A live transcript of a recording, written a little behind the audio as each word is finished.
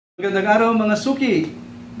Magandang araw mga suki!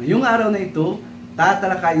 Ngayong araw na ito,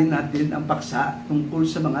 tatalakayin natin ang paksa tungkol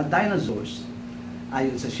sa mga dinosaurs.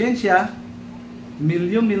 Ayon sa siyensya,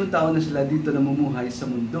 milyong-milyong taon na sila dito namumuhay sa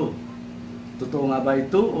mundo. Totoo nga ba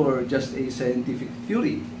ito or just a scientific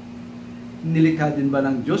theory? Nilikha din ba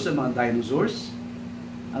ng Diyos ang mga dinosaurs?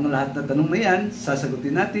 Ang lahat na tanong na yan,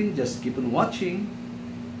 sasagutin natin. Just keep on watching.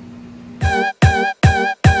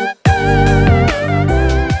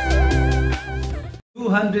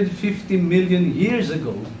 250 million years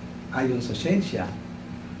ago, ayon sa siyensya,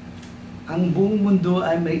 ang buong mundo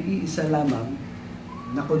ay may iisa lamang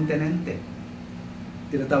na kontinente.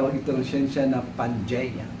 Tinatawag ito ng siyensya na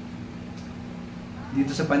Pangaea.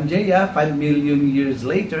 Dito sa Pangaea, 5 million years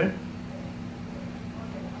later,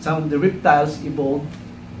 some of the reptiles evolved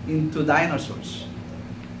into dinosaurs.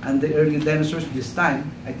 And the early dinosaurs this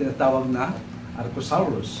time ay tinatawag na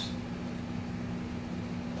Archosaurus.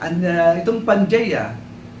 And itong Pangaea,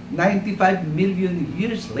 95 million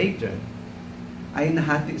years later, ay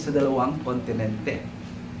nahati sa dalawang kontinente.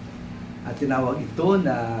 At tinawag ito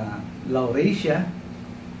na Laurasia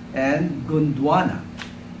and Gondwana.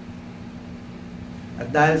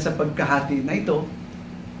 At dahil sa pagkahati na ito,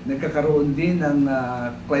 nagkakaroon din ng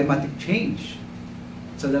climatic change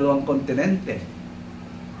sa dalawang kontinente.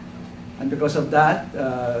 And because of that,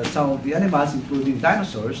 some of the animals, including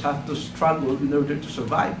dinosaurs, have to struggle in order to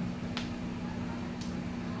survive.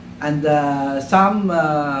 And some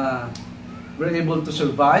were able to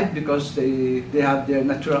survive because they have their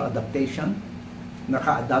natural adaptation.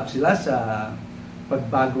 Naka-adapt sila sa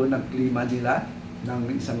pagbago ng klima nila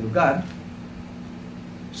ng isang lugar.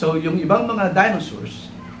 So yung ibang mga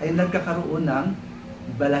dinosaurs ay nagkakaroon ng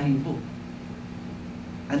balahibo.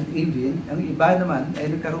 And even, ang iba naman ay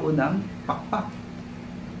nagkaroon ng pakpak.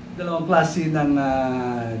 Dalawang klase ng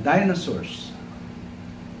dinosaurs.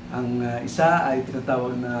 Ang isa ay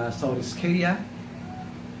tinatawag na Saurischiae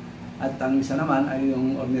at ang isa naman ay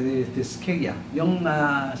yung Ornithischiae. Yung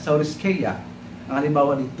Saurischiae, ang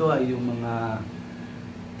halimbawa nito ay yung mga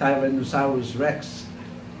Tyrannosaurus rex.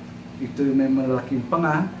 Ito yung may malaking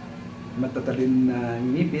panga, matatalim na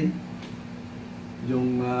ngipin,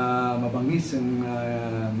 yung mabangis ang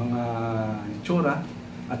mga itsura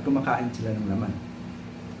at kumakain sila ng laman.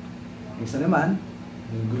 Isa naman,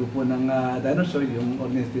 yung grupo ng dinosaur, yung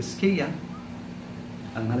Ornithischiae.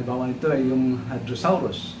 Ang halimbawa nito ay yung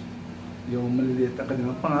Hadrosaurus, yung maliliit ang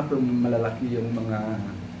kanilang panga pero malalaki yung mga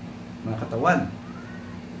katawan.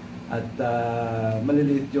 At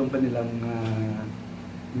maliliit yung kanilang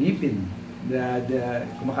ngipin.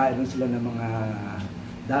 Kumakain lang sila ng mga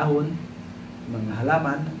dahon, mga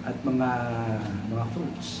halaman at mga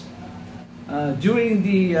fruits. During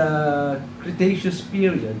the Cretaceous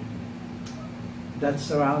period,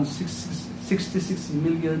 that's around 66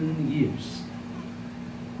 million years,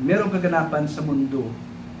 merong kaganapan sa mundo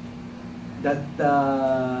that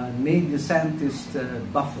made the scientists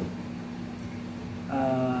baffled.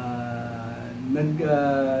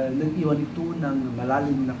 Nag-iwan ito ng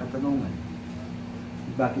malalim na katanungan.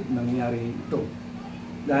 Bakit nangyari ito?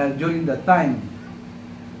 Dahil during that time,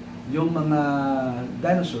 yung mga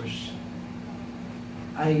dinosaurs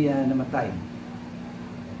ay namatay.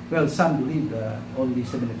 Well, some believe only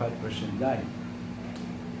 75% died.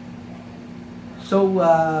 So,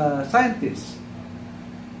 scientists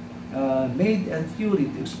made a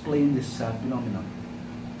theory to explain this phenomenon.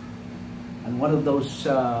 And one of those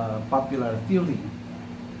popular theory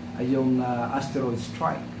ay yung asteroid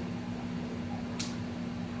strike.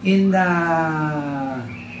 In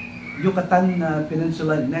Yucatan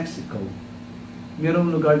Peninsula in Mexico,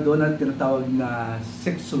 mayroong lugar doon na tinatawag na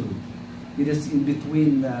Sexulu. It is in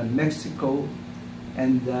between Mexico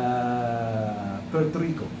and Puerto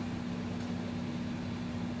Rico.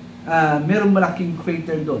 Mayroong malaking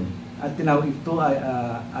crater doon at tinawag ito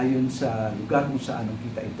ayon sa lugar kung saan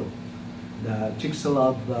kita ito, the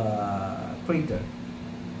Chicxulub crater.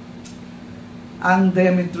 Ang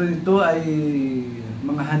diameter nito ay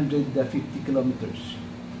mga 150 kilometers.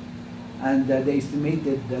 And they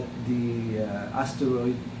estimated that the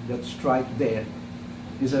asteroid that struck there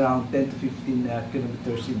is around 10 to 15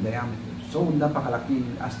 kilometers in diameter. So,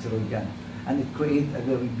 napakalaking asteroid yan. And it created a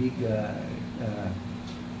very big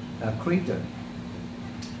crater.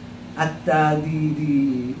 At the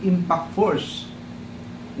impact force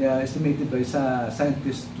estimated by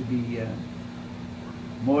scientists to be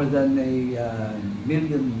more than a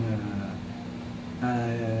million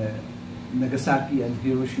Nagasaki and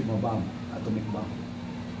Hiroshima bomb, atomic bomb.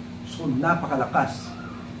 So napakalakas.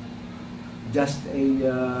 Just the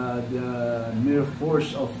mere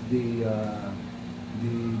force of the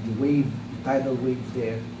wave, tidal wave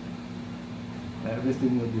there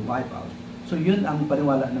everything will be wiped out. So yun ang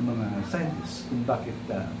paniwala ng mga scientists kung bakit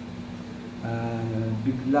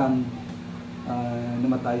biglang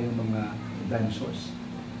namatay yung mga dinosaurs.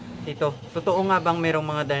 Tito, totoo nga bang merong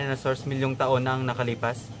mga dinosaurs milyong taon na ang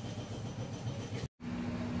nakalipas?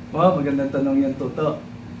 Wow, magandang tanong yan, Toto.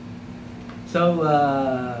 So,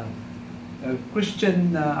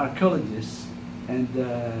 Christian archaeologists and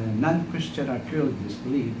non-Christian archaeologists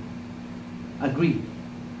agree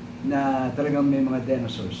na talagang may mga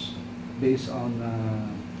dinosaurs based on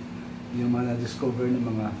yung mga na-discover ng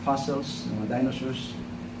mga fossils, ng mga dinosaurs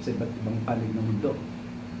sa iba't ibang panig ng mundo.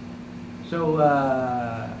 So,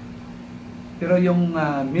 pero yung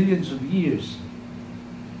millions of years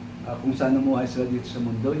kung saan namuhay sila dito sa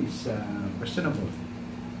mundo is questionable.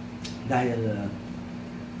 Dahil,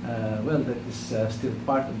 well, that is still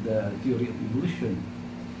part of the theory of evolution.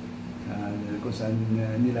 Kung saan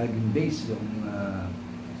nilaging base yung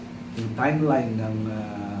timeline ng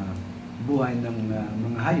buhay ng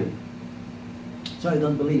mga hayop. So I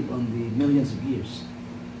don't believe on the millions of years.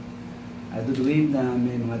 I do believe na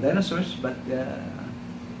may mga dinosaurs, but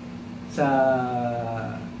sa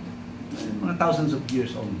mga thousands of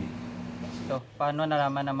years only. So, paano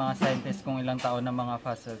nalaman ng mga scientists kung ilang taon ng mga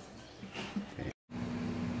fossils?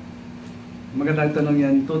 Magandang tanong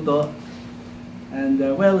yan, Tuto. And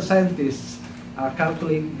well, scientists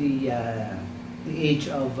calculate the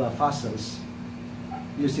age of fossils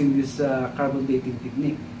using this carbon dating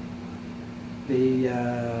technique. They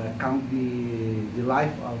count the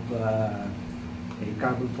life of a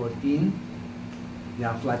carbon-14. The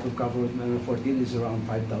half-life of carbon-14 is around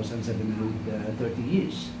 5,730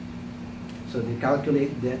 years. So they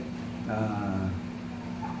calculate that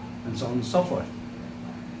and so on and so forth.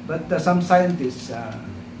 But some scientists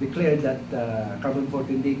declare that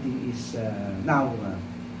carbon-14 dating is now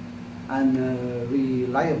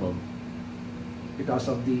unreliable because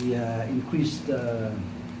of the increased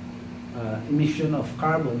emission of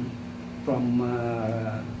carbon from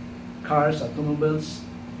cars, automobiles,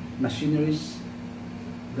 machineries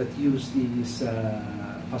that use these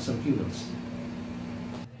fossil fuels.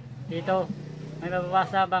 Dito, may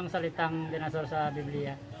mababasa bang salitang dinosaur sa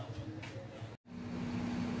Biblia?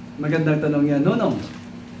 Magandang tanong yan, Nonong.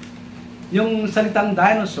 Yung salitang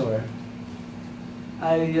dinosaur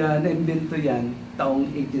ay naimbento yan taong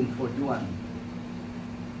 1841.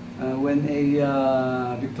 When a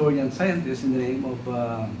Victorian scientist in the name of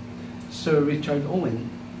Sir Richard Owen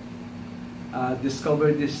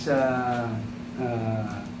discovered this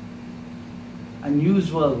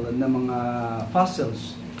unusual na mga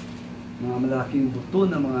fossils, mga malaking buto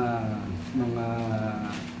na mga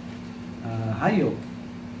hayop.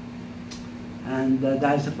 And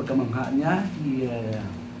dahil sa pagkamangha niya,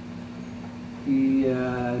 he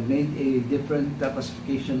made a different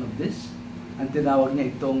classification of this. Ang tinawag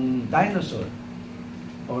niya itong dinosaur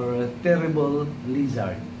or terrible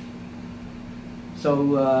lizard.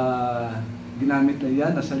 So, ginamit na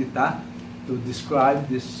yan na salita to describe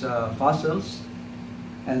these fossils.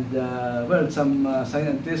 And, well, some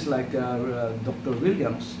scientists like Dr.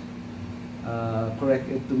 Williams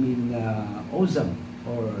correct it to mean awesome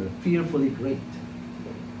or fearfully great.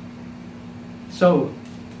 So,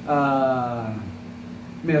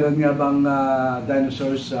 meron nga bang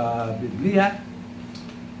dinosaurs sa Biblia?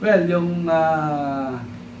 Well, yung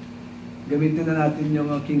gamitin na natin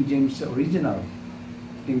yung King James original,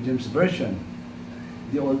 King James version,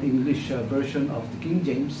 the Old English version of the King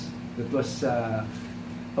James that was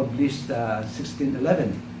published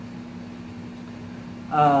 1611.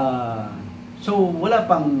 So wala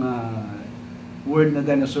pang word na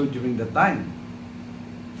dinosaur during that time.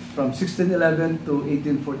 From 1611 to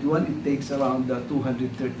 1841, it takes around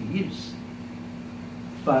 230 years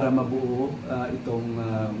para mabuo itong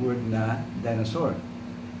word na dinosaur.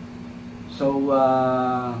 So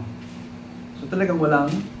talagang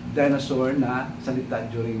walang dinosaur na salita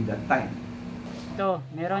during that time. Ito,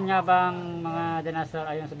 meron nga bang mga dinosaur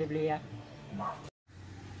ayon sa Biblia?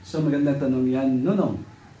 So magandang tanong yan, Nonong.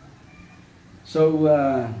 So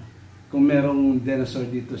kung merong dinosaur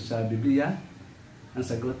dito sa Biblia, ang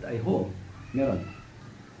sagot ay ho, meron.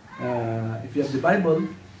 If you have the Bible,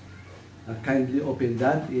 kindly open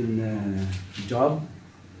that in Job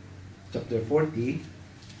chapter 40,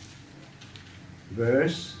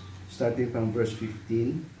 starting from verse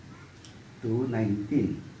 15 to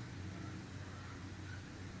 19.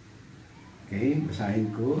 Okay,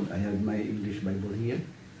 basahin ko. I have my English Bible here.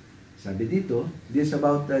 Sabi dito, this is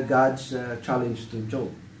about God's challenge to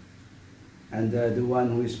Job. And the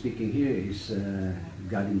one who is speaking here is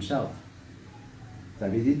God Himself.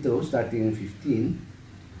 Sabi dito, starting in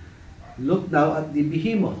 15, look now at the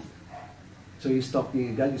behemoth, So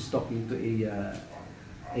God is talking to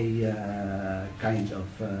a kind of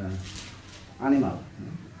animal,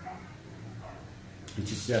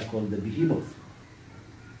 which is called the behemoth,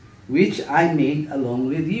 which I made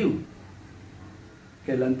along with you.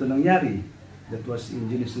 Kailan to nangyari? That was in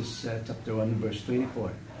Genesis chapter 1 verse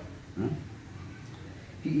 24.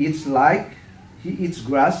 He eats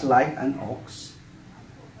grass like an ox.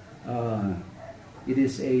 It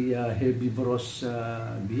is a herbivorous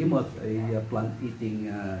behemoth, a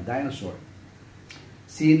plant-eating dinosaur.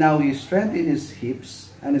 See now his strength in his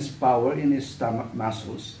hips and his power in his stomach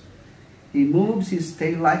muscles. He moves his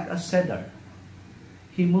tail like a cedar.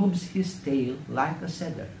 He moves his tail like a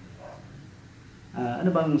cedar.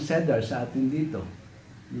 Ano bang cedar sa atin dito?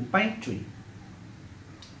 Yung pine tree.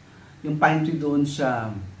 Yung pine tree doon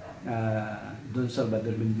sa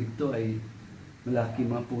Salvador Benedicto ay malaki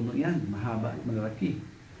mga puno yan, mahaba at malaki.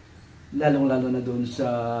 Lalong-lalo na doon sa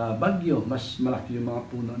Baguio, mas malaki yung mga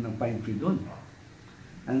puno ng pine tree doon.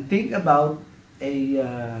 And think about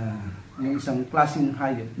yung isang klaseng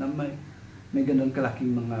hayop na may ganun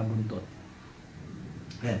kalaking mga buntot.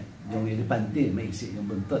 Yan, yung elepante, maiksi yung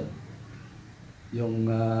buntot. Yung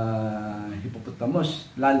hippopotamus,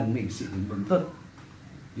 lalong maiksi yung buntot.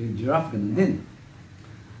 Yung giraffe, ganun din.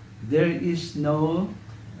 There is no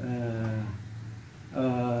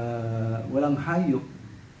walang hayop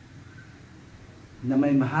na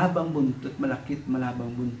may mahabang buntot,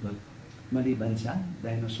 malabang buntot, maliban sa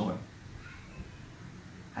dinosaur.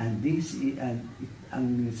 And ang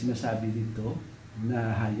sinasabi dito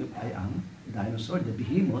na hayop ay ang dinosaur. The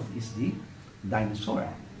behemoth is the dinosaur.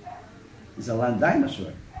 It's a land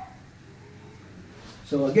dinosaur.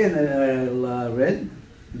 So again, I'll read.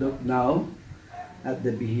 Look now at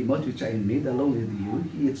the behemoth which I made along with you.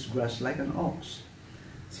 He eats grass like an ox.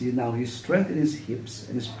 See now his strength in his hips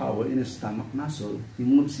and his power in his stomach muscle. He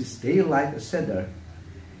moves his tail like a cedar.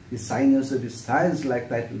 The sinews of his thighs like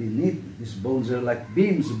tightly knit. His bones are like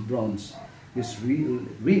beams of bronze. His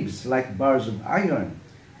ribs like bars of iron.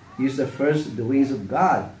 He is the first of the ways of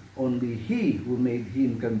God. Only he who made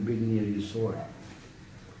him can bring near his sword.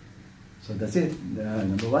 So that's it. The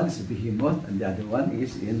number one is the behemoth, and the other one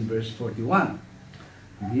is in verse 41.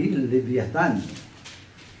 The Leviathan.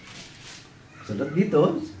 So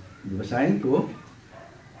dito, basahin ko,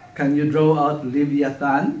 can you draw out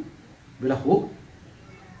Leviathan with a hook?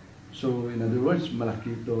 So in other words,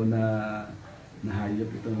 malaki ito na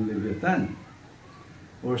hayop itong Leviathan.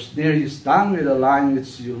 Or snare his tongue with a line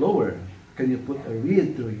which you lower. Can you put a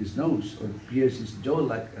reed through his nose or pierce his jaw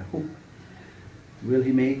like a hook? Will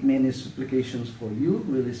he make many supplications for you?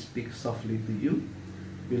 Will he speak softly to you?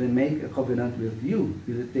 Will he make a covenant with you?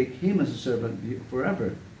 Will you take him as a servant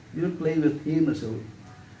forever? Will you play with him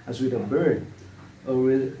as with a bird? Or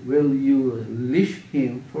will you leash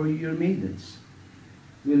him for your maidens?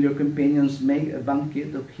 Will your companions make a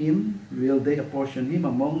banquet of him? Will they apportion him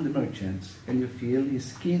among the merchants? Can you feel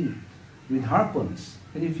his skin with harpoons?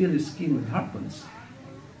 Can you feel his skin with harpoons?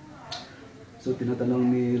 So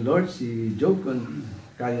tinatanong ni Lord si Job kung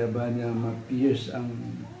kaya ba niya ma-pierce ang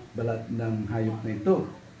balat ng hayop na ito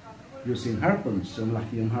using harpoons. So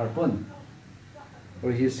malaki yung harpoon.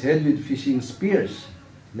 Or his head with fishing spears.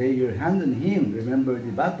 Lay your hand on him. Remember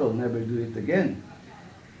the battle. Never do it again.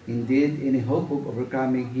 Indeed, any hope of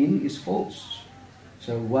overcoming him is false.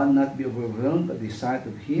 Shall one not be overwhelmed at the sight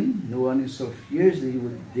of him? No one is so fierce that he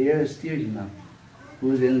would dare steer him up.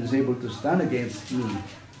 Who then is able to stand against me?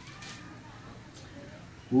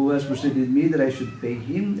 Who has persuaded me that I should pay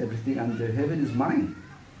him? Everything under heaven is mine.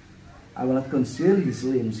 I will not conceal his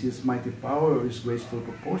limbs, his mighty power, or his graceful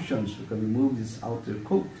proportions. Who can remove his outer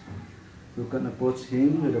coat? Who can approach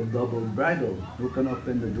him with a double bridle? Who can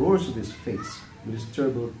open the doors of his face with his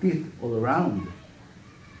terrible teeth all around?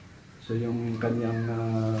 So yung kanyang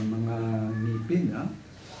mga ngipin,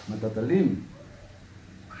 matatalim.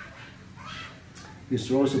 His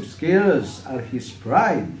rows of scales are his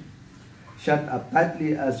pride, shut up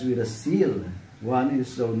tightly as with a seal. One is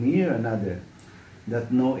so near another that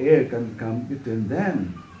no air can come between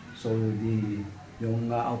them. So yung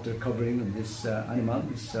outer covering of this animal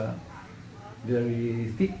is very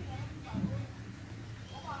thick.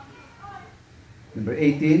 Number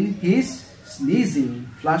 18, his sneezing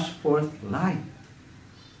flashed forth light.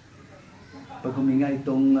 Pag huminga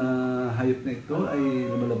itong hayop na ito ay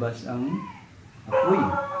lumalabas ang apoy.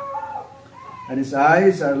 And his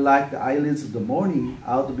eyes are like the eyelids of the morning.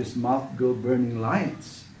 Out of his mouth go burning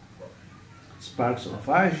lights. Sparks of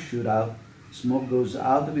fire shoot out. Smoke goes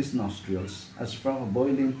out of his nostrils as from a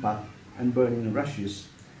boiling pot, and burning rushes.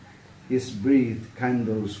 His breath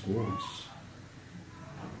kindles coals.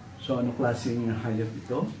 So ano klaseng hayop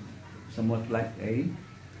ito? somewhat like a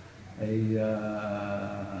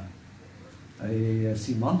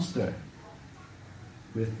sea monster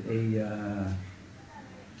with a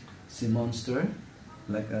sea monster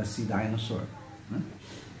like a sea dinosaur.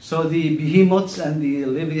 So the behemoths and the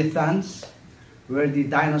leviathans were the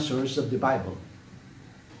dinosaurs of the Bible.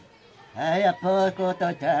 Ay, apo ko,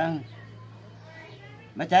 Totang.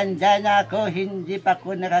 Matanda na ako, hindi pa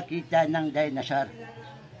ko nakakita ng dinosaur.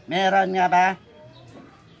 Meron nga ba?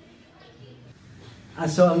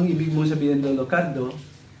 So ang ibig mo sabihin, Lolo Cardo,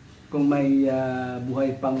 kung may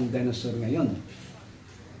buhay pang dinosaur ngayon.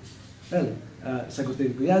 Well,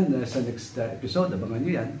 sagutin ko yan sa next episode. Abangan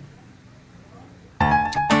nyo yan.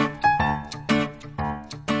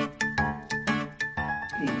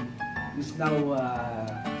 Is now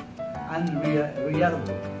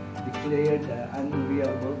unreliable, declared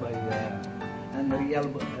unreliable by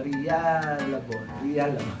reliable.